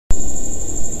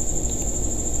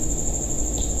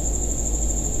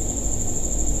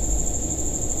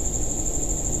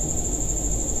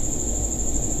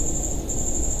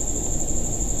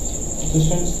तो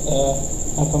स्टूडेंट्स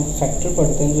अब हम फैक्टर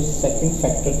पढ़ते हैं। जो सेकंड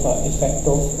फैक्टर था effect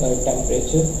of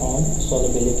temperature on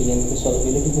solubility, यानी कि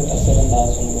सॉल्युबिलिटी पर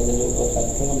असरअंदाज होने वाले जो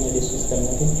फैक्टर हमने डिस्कस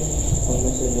करने थे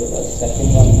उनमें से जो सेकंड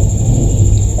वन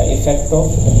है effect of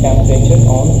temperature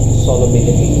on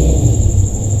solubility.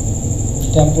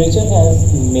 Temperature has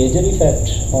major effect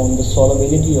on the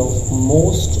solubility of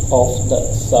most of the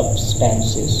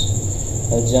substances.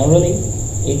 Generally,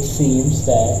 it seems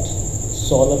that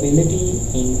solubility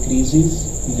increases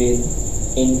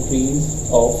with increase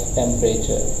of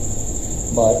temperature,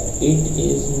 but it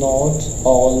is not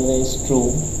always true.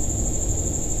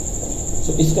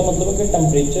 So, इसका मतलब है कि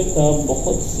temperature का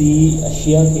बहुत सी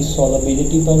अशिया की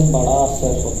solubility पर बड़ा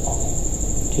असर होता है।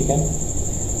 ठीक है,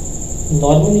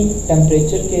 नॉर्मली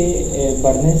टेम्परेचर के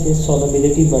बढ़ने से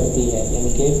सॉल्युबिलिटी बढ़ती है, यानी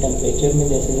कि टेम्परेचर में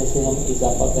जैसे जैसे हम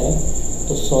इजाफा करें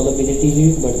तो सॉल्युबिलिटी भी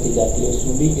बढ़ती जाती है,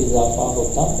 उसमें भी इजाफा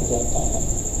होता जाता है।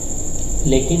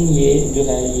 लेकिन ये जो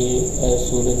है ये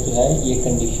सूरत जो है ये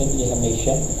कंडीशन ये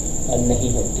हमेशा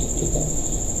नहीं होती। ठीक है,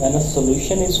 when a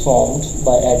solution is formed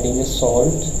by adding A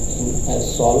salt in a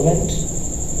solvent,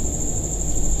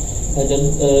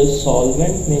 जब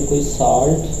सॉल्वेंट में कोई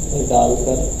साल्ट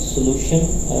डालकर सॉल्यूशन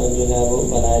जो है वो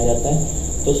बनाया जाता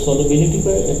है तो सॉल्युबिलिटी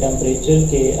पर टेम्परेचर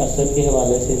के असर के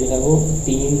हवाले से जो है वो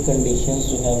तीन कंडीशंस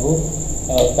जो है वो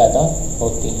पैदा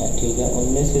होती हैं। ठीक है,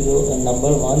 उनमें से जो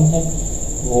नंबर वन है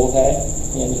वो है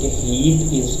यानी कि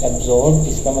हीट इज़ एब्जॉर्ब,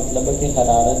 इसका मतलब है कि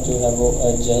हरारत जो है वो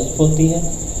जज्ब होती है।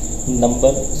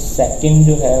 नंबर सेकंड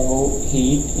जो है वो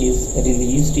हीट इज़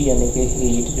रिलीज्ड, यानी कि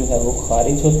हीट जो है वो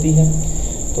खारिज होती है।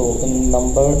 तो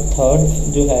नंबर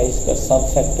थर्ड जो है इसका सब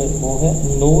फैक्टर वो है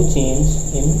नो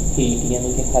चेंज इन हीट,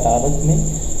 यानी कि हरारत में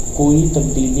कोई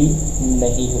तब्दीली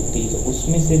नहीं होती। तो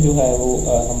उसमें से जो है वो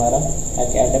हमारा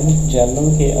एकेडमिक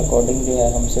जर्नल के अकॉर्डिंग जो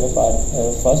है हम सिर्फ आज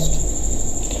फर्स्ट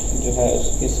जो है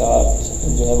उसके साथ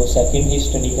जो है वो सेकंड ही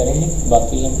स्टडी करेंगे,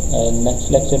 बाकी हम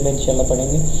नेक्स्ट लेक्चर में इंशाल्लाह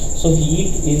पढ़ेंगे। सो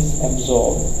हीट इज़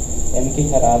एब्जॉर्ब, यानी कि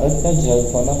हरारत का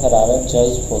जज्ब होना, हरारत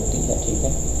जज्ब होती है। ठीक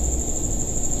है,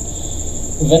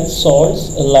 when salts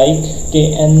like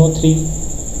KNO3,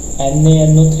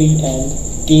 NaNO3 and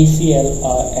KCl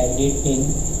are added in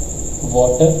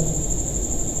water,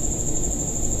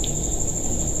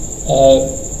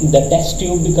 the test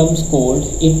tube becomes cold.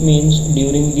 It means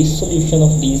during dissolution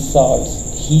of these salts,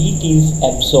 heat is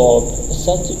absorbed.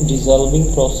 Such dissolving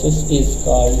process is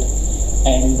called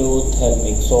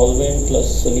endothermic. Solvent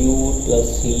plus solute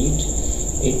plus heat,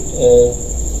 it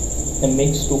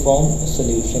mix to form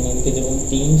solution, यानी कि जब हम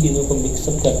तीन चीज़ों को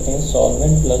mix up करते हैं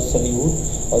solvent plus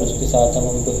solute और उसके साथ हम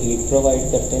उनको हीट प्रोवाइड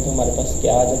करते हैं तो हमारे पास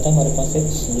क्या आ जाता है, हमारे पास एक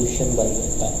सोल्यूशन बन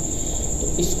जाता है। तो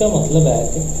इसका मतलब है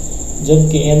कि जब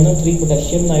KNO3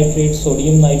 potassium nitrate,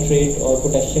 sodium nitrate और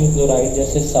पोटेशियम क्लोराइड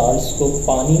जैसे साल्ट्स को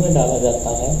पानी में डाला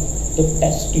जाता है तो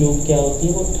टेस्ट ट्यूब क्या होती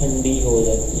है, वो ठंडी हो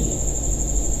जाती है।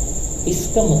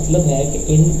 इसका मतलब है कि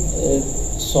इन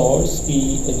सॉल्ट्स की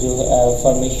जो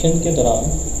फॉर्मेशन के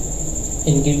दौरान,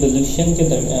 इनकी डिसोल्यूशन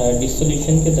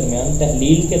के दरमियान,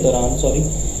 तहलील के दौरान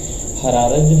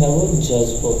हरारत जो है वो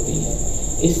जज्ब होती है।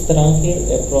 इस तरह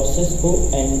के प्रोसेस को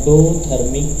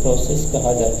एंडोथर्मिक प्रोसेस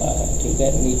कहा जाता है। ठीक है,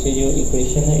 नीचे जो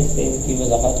इक्वेशन है इससे इनकी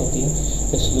वजाहत होती है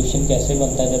कि सोल्यूशन कैसे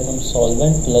बनता है। जब हम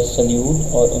सॉल्वेंट प्लस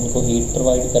सोल्यूट और उनको हीट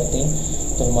प्रोवाइड करते हैं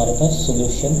तो हमारे पास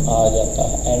सोल्यूशन आ जाता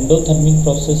है। एंडोथर्मिक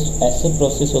प्रोसेस ऐसे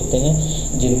प्रोसेस होते हैं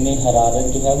जिनमें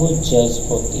हरारत जो है वो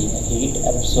जज्ब होती है, हीट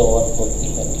एब्जॉर्ब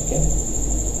होती है। ठीक है,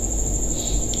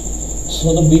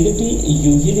 solubility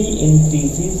usually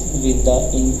increases with the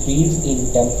increase in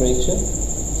temperature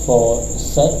for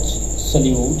such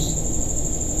solutes.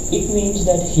 It means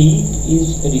that heat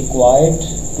is required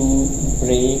to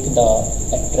break the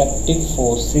attractive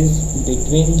forces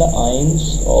between the ions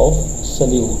of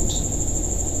solute.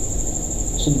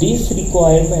 So this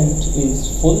requirement is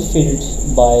fulfilled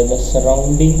by the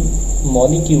surrounding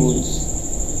molecules.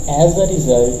 As a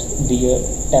result, their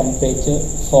temperature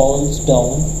falls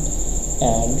down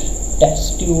and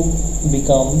test tube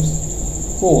becomes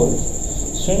cold.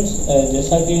 Students,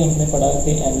 जैसा कि हमने पढ़ा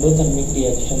कि endothermic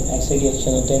reaction ऐसे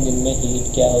reaction होते हैं जिनमें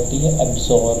heat क्या होती है,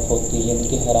 एब्जॉर्ब होती है, यानी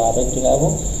कि हरारत जो है वो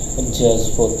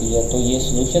जज्ब होती है। तो ये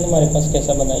सोल्यूशन हमारे पास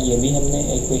कैसा बना ये भी हमने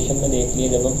इक्वेशन में देख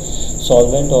लिया। जब हम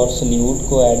सॉल्वेंट और सोल्यूट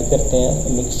को ऐड करते हैं,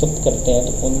 मिक्सअप करते हैं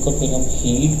तो उनको फिर हम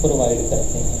हीट प्रोवाइड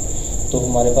करते हैं तो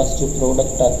हमारे पास जो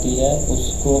प्रोडक्ट आती है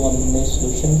उसको हमने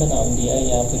सोल्यूशन का नाम दिया है,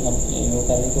 या फिर हम यूँ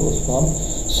करें तो उसको हम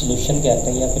सोल्यूशन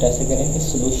कहते हैं, या फिर ऐसे करें कि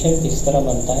सोल्यूशन इस तरह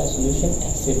बनता है, सोल्यूशन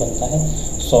ऐसे बनता है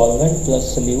solvent plus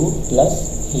solute plus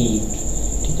heat.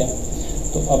 ठीक है,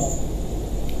 तो अब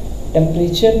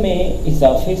टेम्परेचर में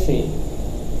इजाफे से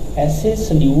ऐसे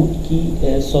सोल्यूट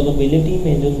की सॉल्युबिलिटी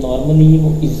में जो नॉर्मली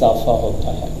वो इजाफा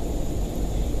होता है,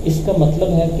 इसका मतलब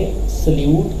है कि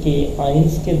सल्यूट के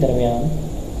आयंस के दरमियान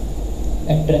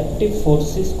अट्रैक्टिव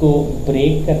फोर्सेस को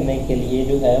ब्रेक करने के लिए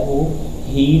जो है वो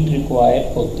हीट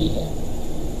रिक्वायर्ड होती है,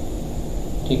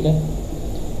 ठीक है।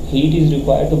 Heat is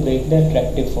required to break the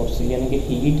attractive forces, यानी कि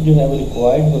हीट जो है वो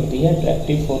रिक्वायर्ड होती है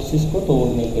अट्रैक्टिव फोर्सेस को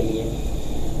तोड़ने के लिए।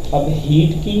 अब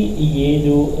हीट की ये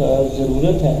जो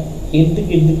ज़रूरत है इर्द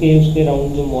गिर्द के उसके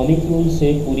राउंड जो मॉलिक्यूल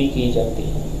से पूरी की जाती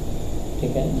है,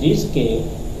 ठीक है, जिसके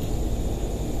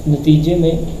नतीजे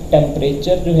में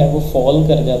टेम्परेचर जो है वो फॉल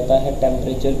कर जाता है,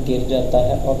 टेम्परेचर गिर जाता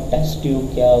है और टेस्ट ट्यूब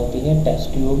क्या होती है,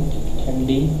 टेस्ट ट्यूब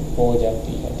ठंडी हो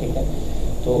जाती है, ठीक है।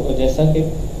 तो जैसा कि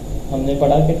हमने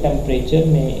पढ़ा कि टेम्परेचर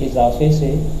में इजाफे से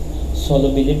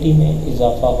सोलबिलिटी में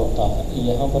इजाफा होता है।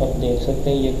 यहाँ पर आप देख सकते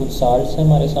हैं ये कुछ साल्ट्स हैं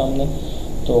हमारे सामने।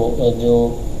 तो जो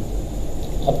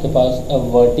आपके पास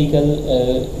वर्टिकल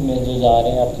में जो जा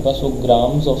रहे हैं आपके पास वो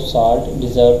grams of salt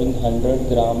deserving 100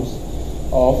 grams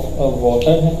of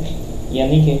water है,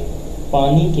 यानी कि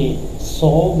पानी के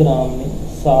 100 ग्राम में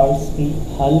साल्ट्स की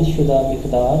हलशुदा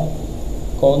मिकदार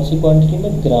कौन सी क्वांटिटी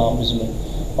में, ग्राम्स में।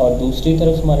 और दूसरी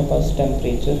तरफ हमारे पास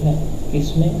टेम्परेचर है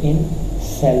इसमें इन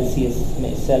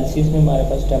सेल्सियस में हमारे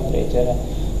पास टेम्परेचर है।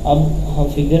 अब हम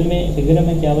फिगर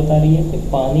में क्या बता रही है कि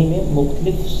पानी में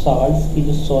मुख्तलिफ साल्ट्स की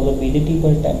जो सोलबिलिटी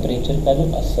पर टेम्परेचर का जो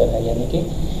असर है, यानी कि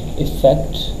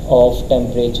effect of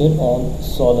temperature on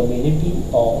solubility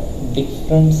of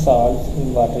different salts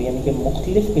in water, यानी कि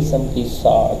मुख्तलिफ किस्म की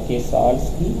साल्ट्स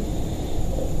की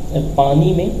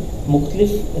पानी में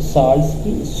मुख्तलिफ साल्ट्स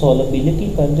की सोलबिलिटी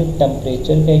पर जो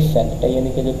टेम्परेचर का इफ़ेक्ट है, यानी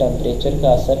कि जो टेम्परेचर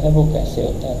का असर है वो कैसे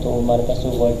होता है। तो हमारे पास जो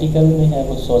वर्टिकल में है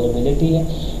वो सोलबिलिटी है,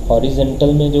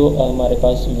 हॉरिजेंटल में जो हमारे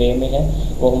पास वे में है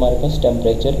वो हमारे पास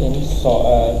टेम्परेचर इन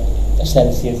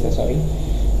सेल्सियस है, सॉरी।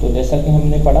 तो जैसा कि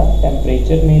हमने पढ़ा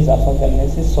टेम्परेचर में इजाफा करने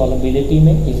से सोलबिलिटी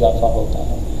में इजाफा होता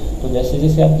है। तो जैसे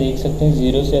जैसे आप देख सकते हैं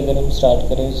 0 से अगर हम स्टार्ट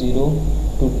करें 0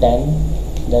 to 10,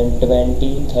 then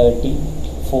 20, 30,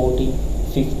 40,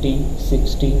 50,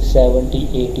 60, 70,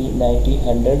 80, 90,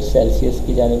 100 सेल्सियस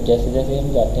की जानिब जैसे जैसे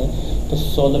हम जाते हैं तो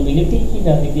सोलबिलिटी की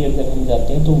जानिब भी अगर हम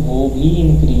जाते हैं तो वो भी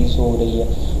इंक्रीज़ हो रही है।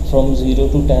 From 0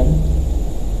 to 10,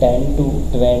 10 to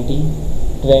 20,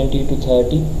 20 to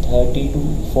 30, 30 to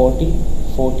 40,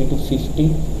 40 to 50,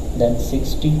 then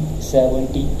 60,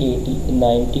 70, 80,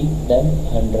 90, then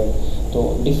 100। तो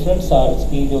डिफरेंट साल्ट्स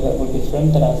की जो है वो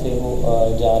डिफरेंट तरह से वो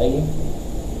जा रही है,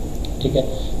 ठीक है।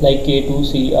 लाइक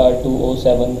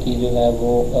K2Cr2O7 की जो है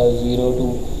वो 0 to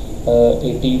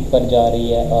 80 पर जा रही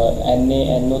है, और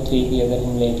NaNO3 की अगर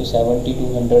हम लें तो 70 to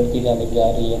 100 की जानिब जा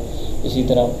रही है। इसी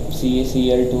तरह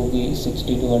CaCl2 की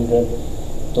 60 to 100,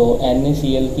 तो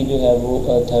NaCl की जो है वो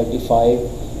 35।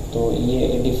 तो ये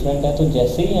डिफरेंट है। तो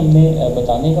जैसे ही हमने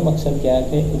बताने का मकसद क्या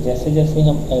है कि जैसे जैसे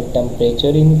हम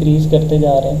टेम्परेचर इंक्रीज़ करते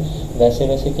जा रहे हैं वैसे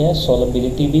वैसे क्या है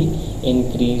सोलबिलिटी भी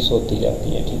इंक्रीज़ होती जाती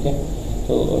है, ठीक है।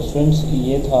 तो स्टूडेंट्स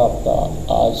ये था आपका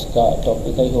आज का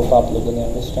टॉपिक। आई होप आप लोगों ने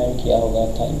अंडरस्टैंड किया होगा।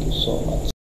 Thank you so much.